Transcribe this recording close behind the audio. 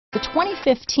The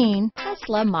 2015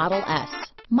 Tesla Model S.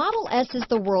 Model S is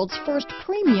the world's first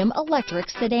premium electric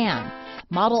sedan.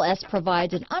 Model S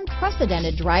provides an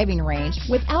unprecedented driving range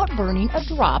without burning a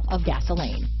drop of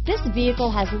gasoline. This vehicle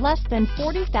has less than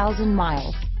 40,000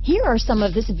 miles. Here are some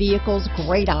of this vehicle's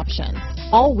great options: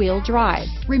 all-wheel drive,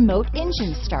 remote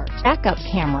engine start, backup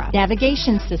camera,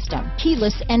 navigation system,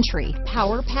 keyless entry,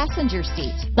 power passenger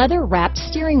seat, leather-wrapped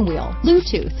steering wheel,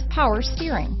 Bluetooth, power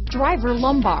steering, driver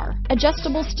lumbar,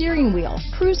 adjustable steering wheel,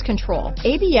 cruise control,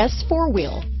 ABS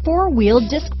four-wheel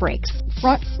disc brakes,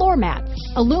 front floor mats,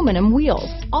 aluminum wheels,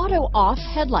 auto-off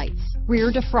headlights,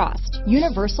 rear defrost,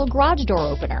 universal garage door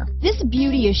opener. This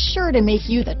beauty is sure to make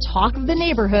you the talk of the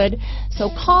neighborhood, so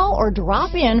call or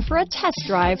drop in for a test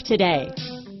drive today.